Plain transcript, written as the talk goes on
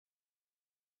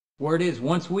Word is,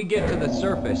 once we get to the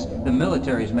surface, the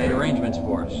military's made arrangements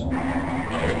for us.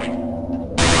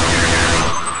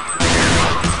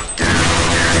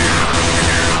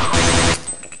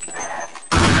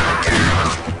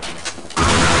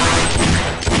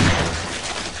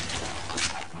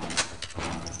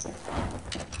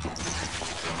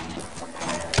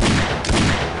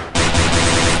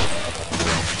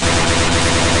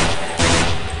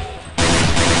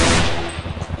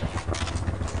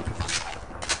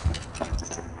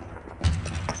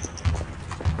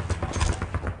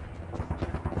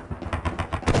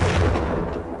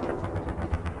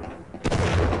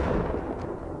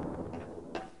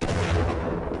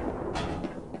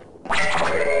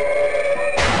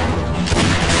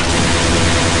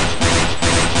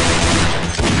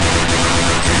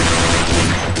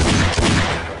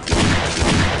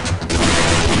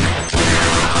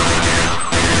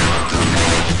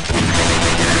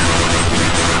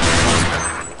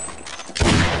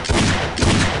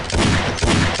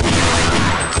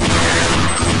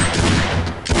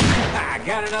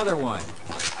 Another one.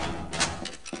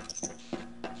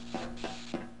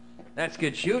 That's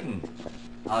good shooting.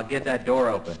 I'll get that door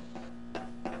open.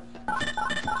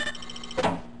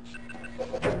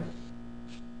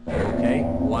 Okay,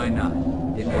 why not?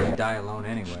 Didn't want to die alone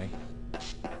anyway.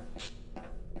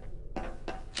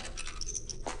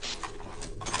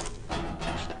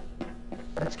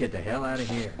 Let's get the hell out of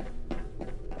here.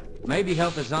 Maybe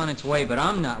help is on its way, but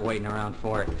I'm not waiting around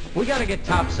for it. We gotta get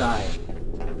topside.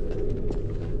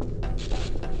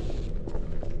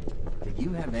 Do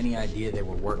you have any idea they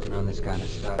were working on this kind of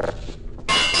stuff?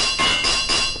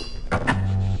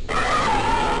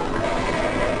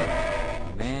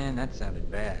 Man, that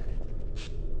sounded bad.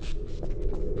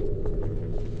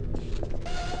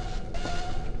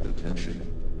 Attention,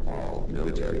 all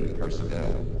military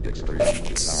personnel,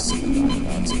 experience.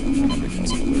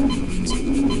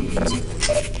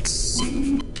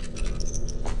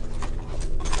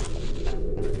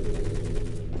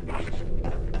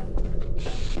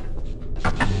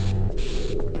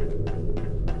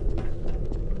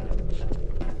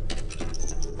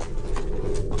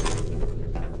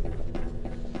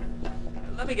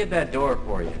 Let me get that door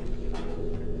for you.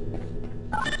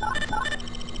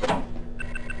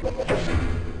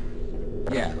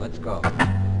 Yeah, let's go.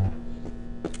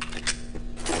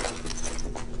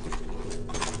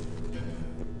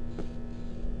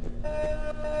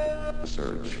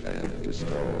 Search and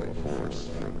destroy force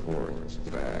reports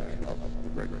back up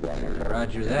required.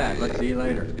 Roger that. Let's see you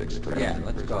later. Yeah,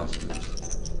 let's go.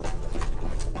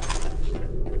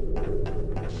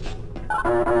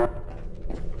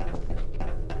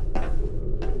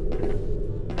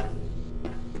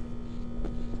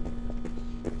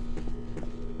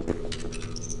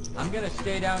 I'm gonna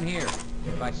stay down here.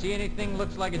 If I see anything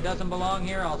looks like it doesn't belong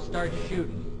here, I'll start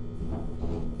shooting.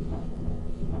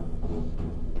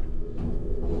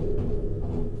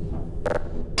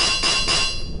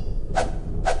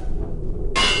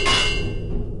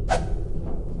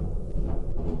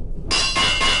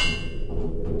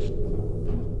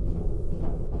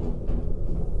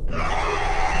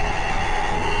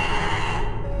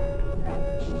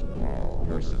 All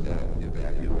personnel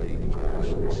evacuate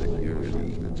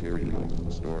security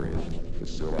material storage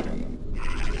facility.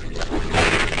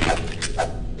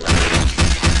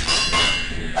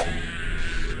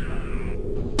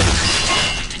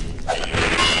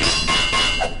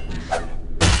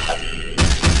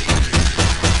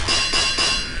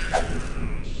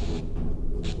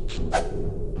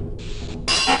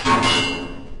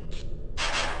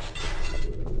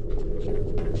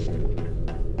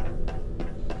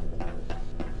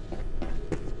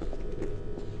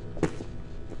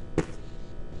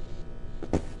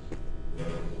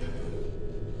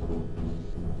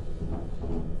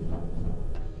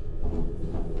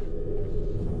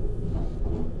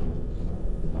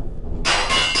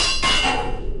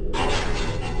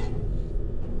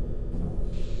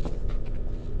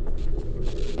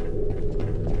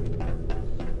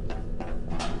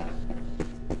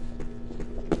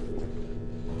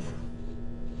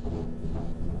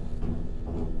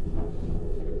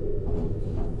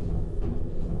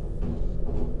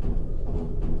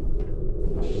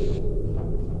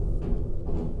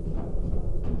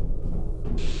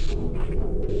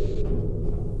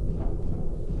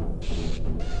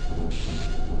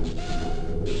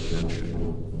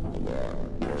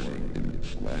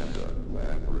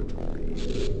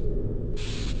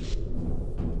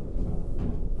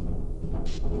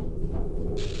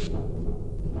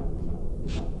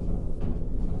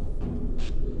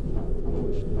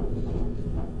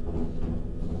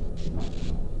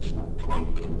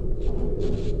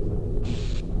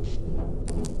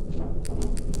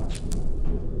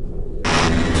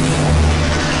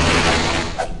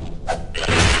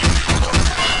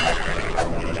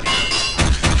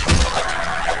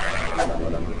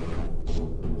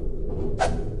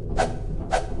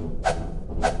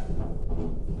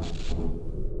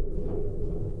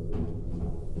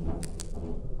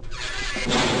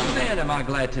 am I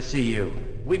glad to see you.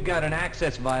 We've got an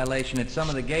access violation at some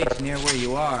of the gates near where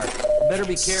you are. Better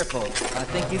be careful. I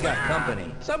think you got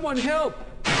company. Someone help!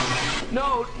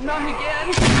 No, not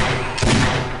again!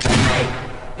 Hey!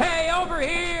 Hey, over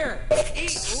here!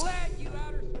 Eat lead, you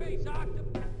outer space octopus!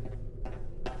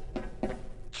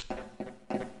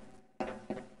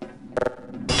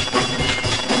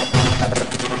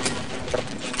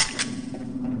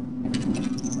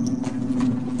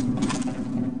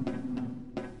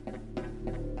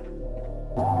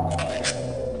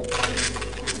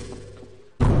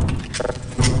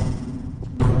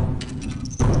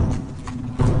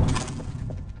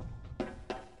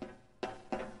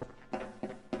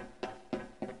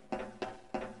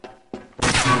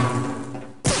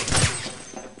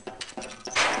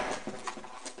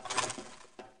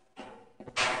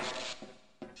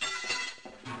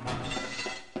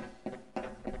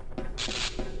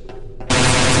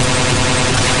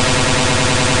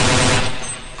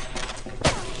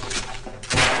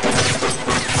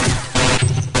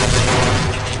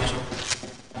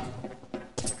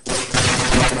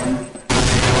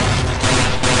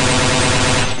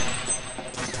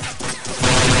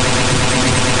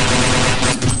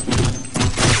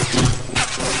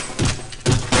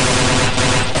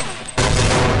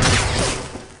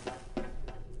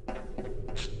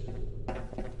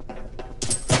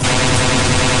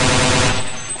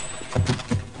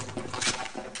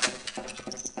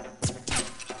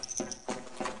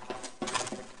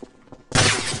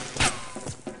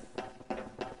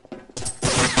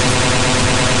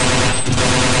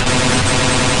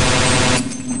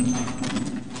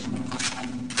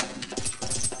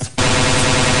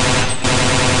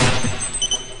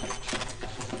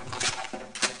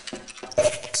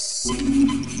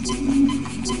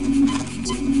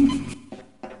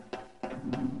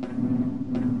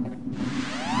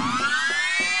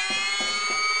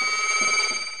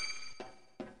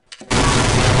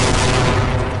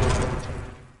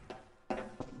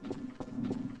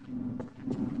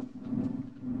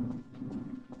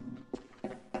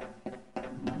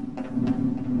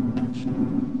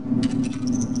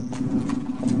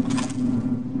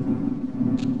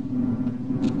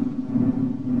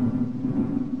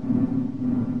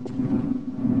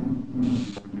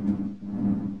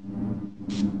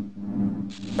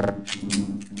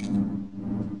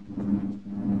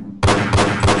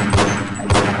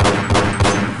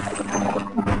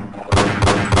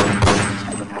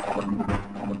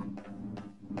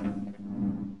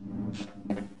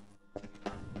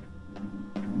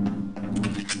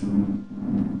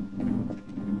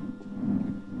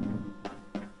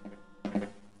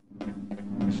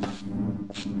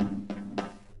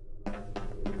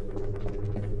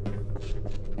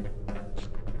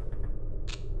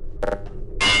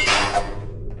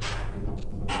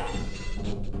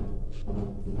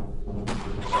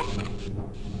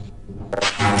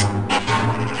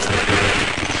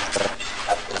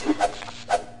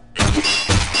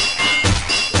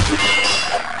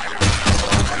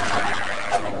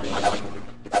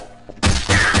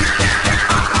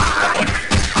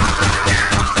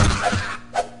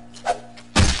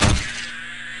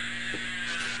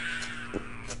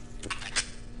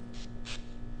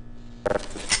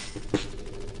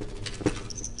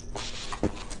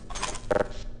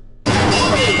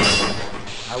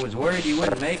 I was worried you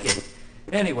wouldn't make it.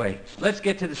 Anyway, let's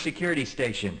get to the security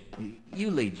station.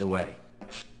 You lead the way.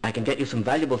 I can get you some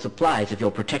valuable supplies if you'll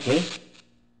protect me.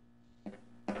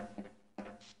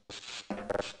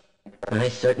 I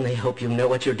certainly hope you know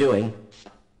what you're doing.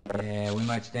 Yeah, we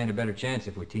might stand a better chance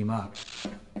if we team up.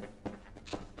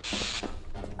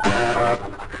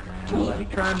 Let me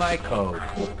try my code.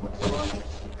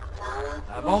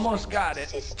 I've almost got it.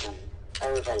 System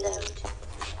overload.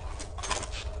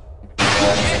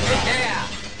 Yeah!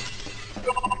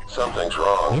 Something's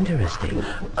wrong. Interesting.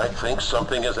 I think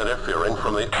something is interfering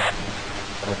from the...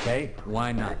 Okay,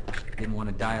 why not? Didn't want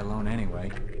to die alone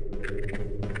anyway.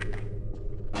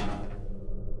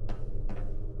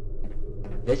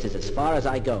 This is as far as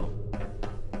I go.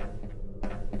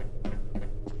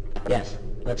 Yes,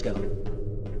 let's go. Negative,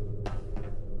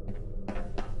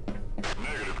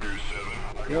 Goose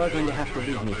 7. You're going to have to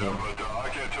leave me here. But I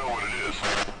can't tell what it is.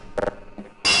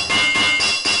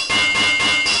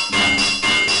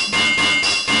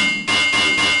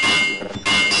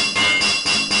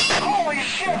 Holy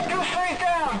shit! Goose 3's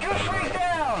down! Goose 3's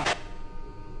down!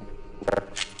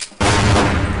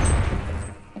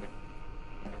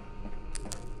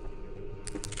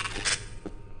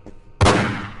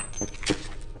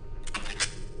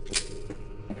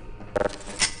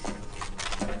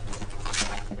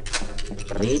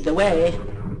 Lead the way.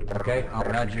 Okay, I'll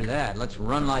roger that. Let's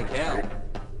run like hell.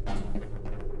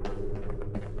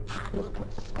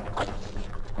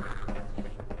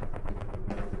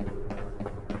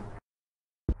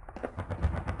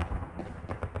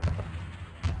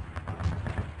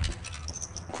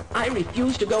 I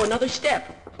refuse to go another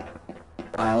step.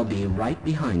 I'll be right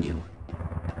behind you.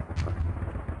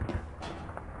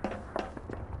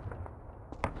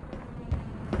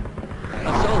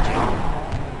 A soldier.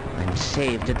 I'm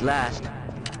saved at last.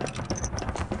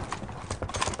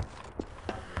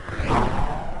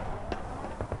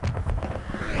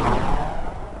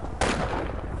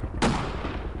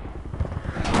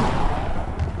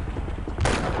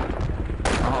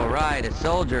 All right, a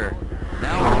soldier.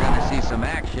 Now we're gonna see some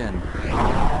action.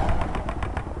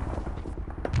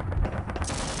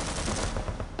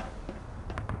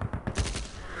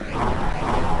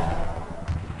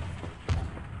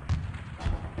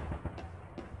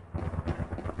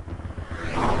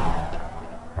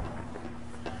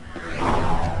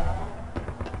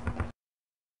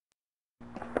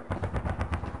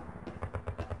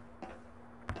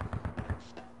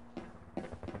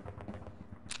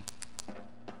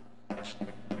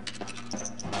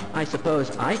 I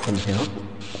suppose I can help.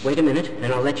 Wait a minute,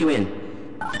 and I'll let you in.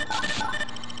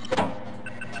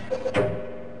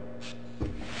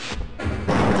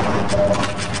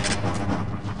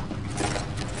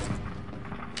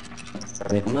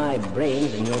 With my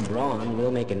brains and your brawn,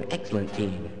 we'll make an excellent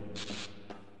team.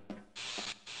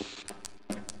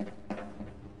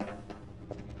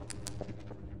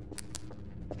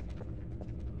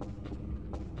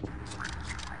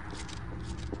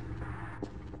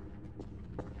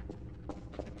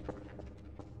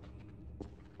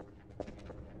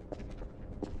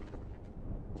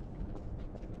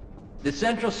 The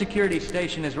central security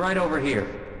station is right over here.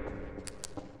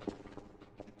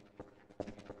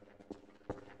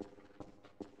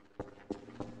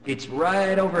 It's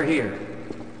right over here.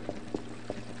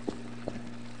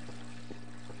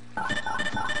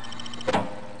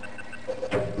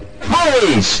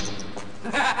 Boys!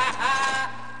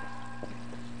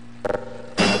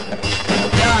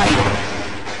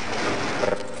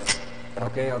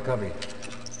 Okay, I'll cover you.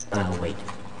 I'll wait.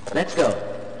 Let's go.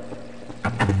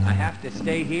 I have to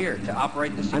stay here to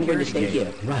operate the security I'm going to stay gate.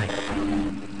 here. Right.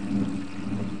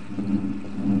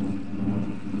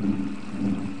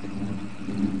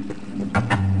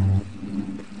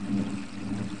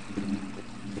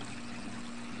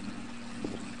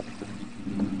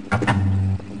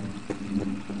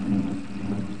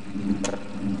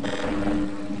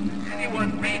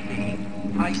 Anyone read me?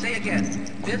 I say again,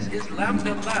 this is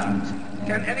Lambda Labs.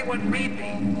 Can anyone read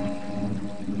me?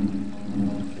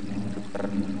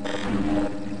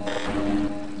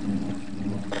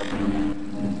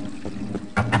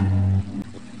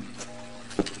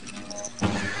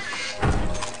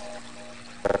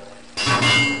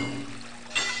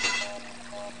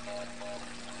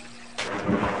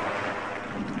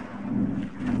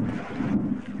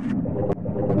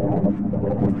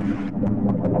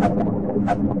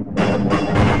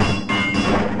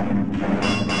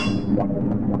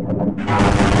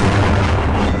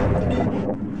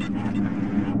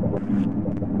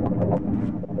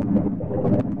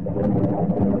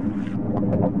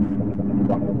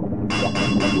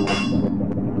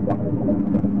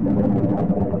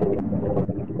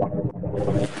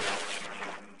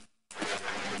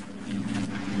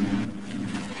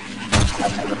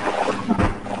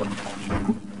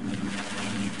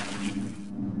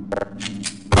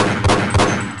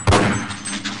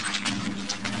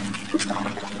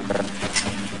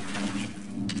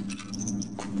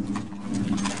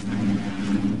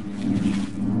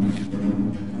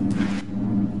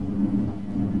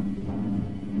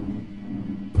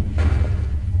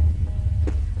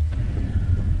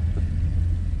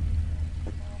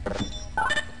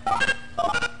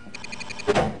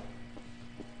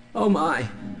 Oh my.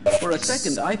 For a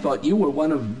second I thought you were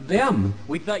one of them.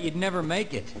 We thought you'd never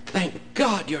make it. Thank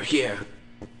God you're here.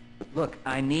 Look,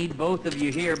 I need both of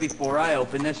you here before I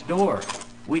open this door.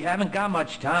 We haven't got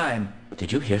much time.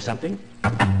 Did you hear something?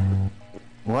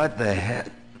 What the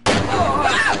heck?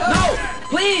 No!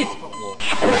 Please!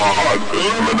 Squad,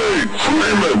 eliminate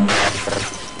Freeman!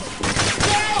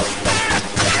 Hell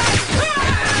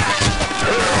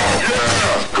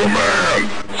yeah! Command!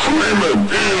 Freeman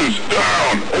is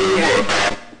down! Over!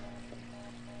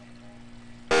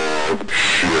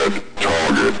 Shit!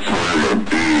 Target Freeman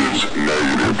is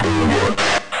negative. Over!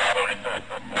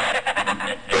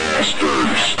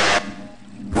 Bastards!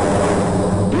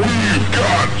 We've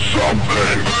got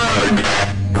something!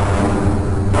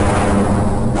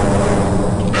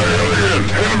 Alien!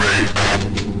 Enemy!